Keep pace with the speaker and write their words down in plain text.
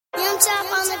Top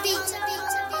on the beat.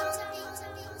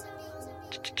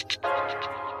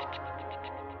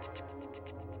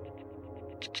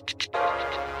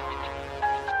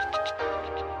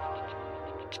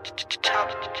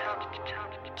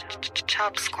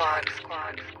 Top squad.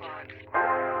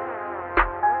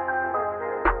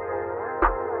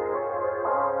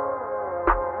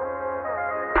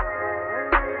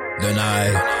 Deny.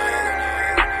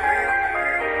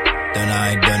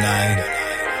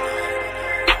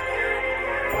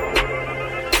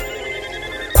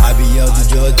 I be out the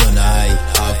door tonight.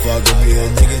 I fuck a real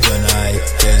nigga tonight.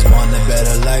 Just want a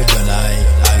better life tonight.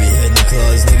 I be hitting the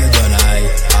clubs, nigga tonight.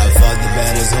 I fuck the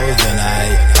baddest hoes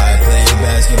tonight. I play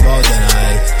basketball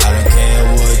tonight. I don't care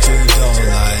what you don't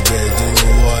like. Just do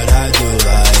what I do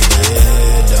like.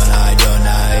 Yeah, don't I,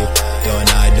 yeah. Don't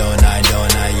I, yeah. Don't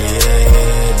I, yeah.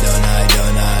 Don't I,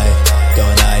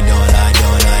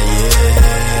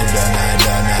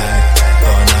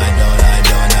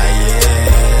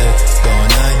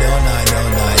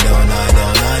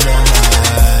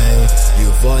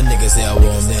 niggas say I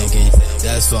won't make it,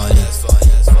 that's funny.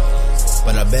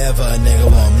 But I bet for a nigga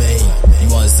want me. You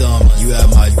want some, you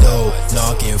have my dough,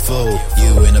 knocking full.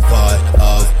 You in a part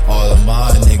of all of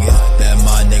my niggas. Bet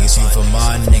my niggas shoot for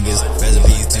my niggas.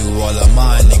 Recipes to all of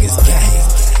my niggas, gang.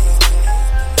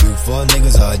 You fuck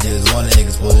niggas, I just wanna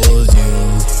expose you.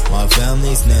 My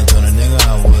family snitched on a nigga,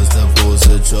 I was supposed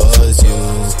to trust you.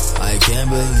 I can't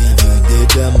believe you did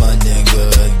that, my nigga,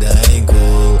 that ain't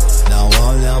cool. Now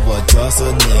I'm never trust a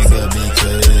nigga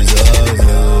because of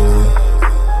you.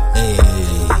 Hey,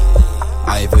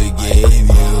 I forgave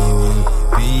you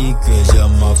because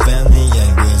you're my family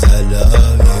and cause I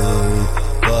love you.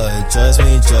 But trust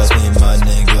me, my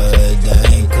nigga, that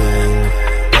ain't cool.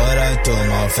 But I told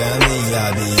my family I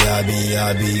be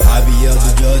out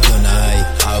the door tonight.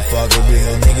 I fuck a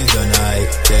real nigga tonight.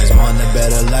 Just want a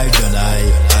better life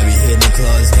tonight. I be hitting the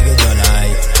clubs, nigga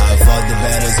tonight. I fuck the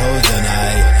baddest hoes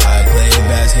tonight. I play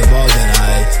basketball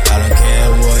tonight. I don't care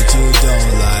what you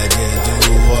don't like. Just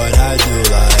do what I do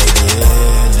like.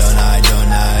 Yeah, don't I, yeah.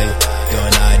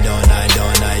 Don't I, yeah. Don't I, yeah.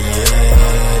 Don't I, yeah.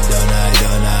 Don't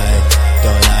I,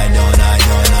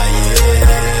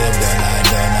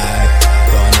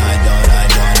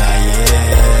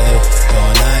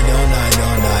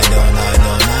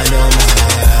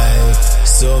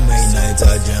 so many nights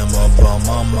I jam up on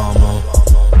my mama.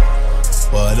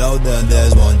 But out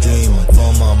there's one dream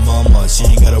for my mama. She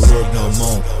ain't gotta work no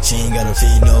more. She ain't gotta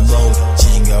feed no more. She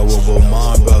ain't gotta work with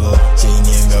my brother. She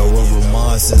ain't gotta work with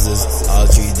my sisters. I'll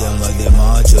treat them like they're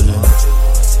my children.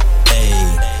 Hey,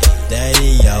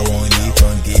 daddy, I won't even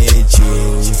forget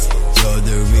you. You're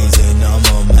the reason I'm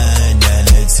a man, and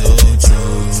it's so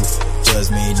true. Trust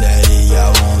me, daddy,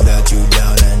 I won't let you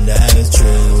down, and that's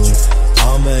true.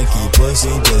 I'ma keep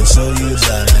pushing to show you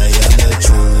that I am the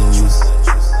truth.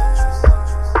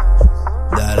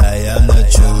 That I am the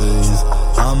truth.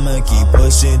 I'ma keep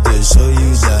pushing to show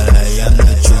you that I am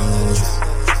the truth.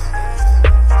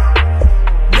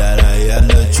 That I am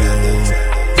the truth.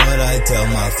 But I tell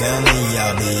my family I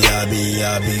be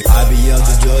out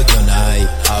the door tonight.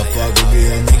 I fuck a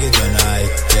real nigga tonight.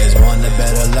 Just want a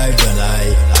better life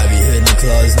tonight. I be hitting the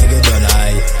clubs, nigga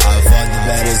tonight. I fuck the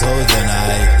baddest hoes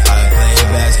tonight. I play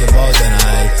basketball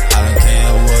tonight. I don't care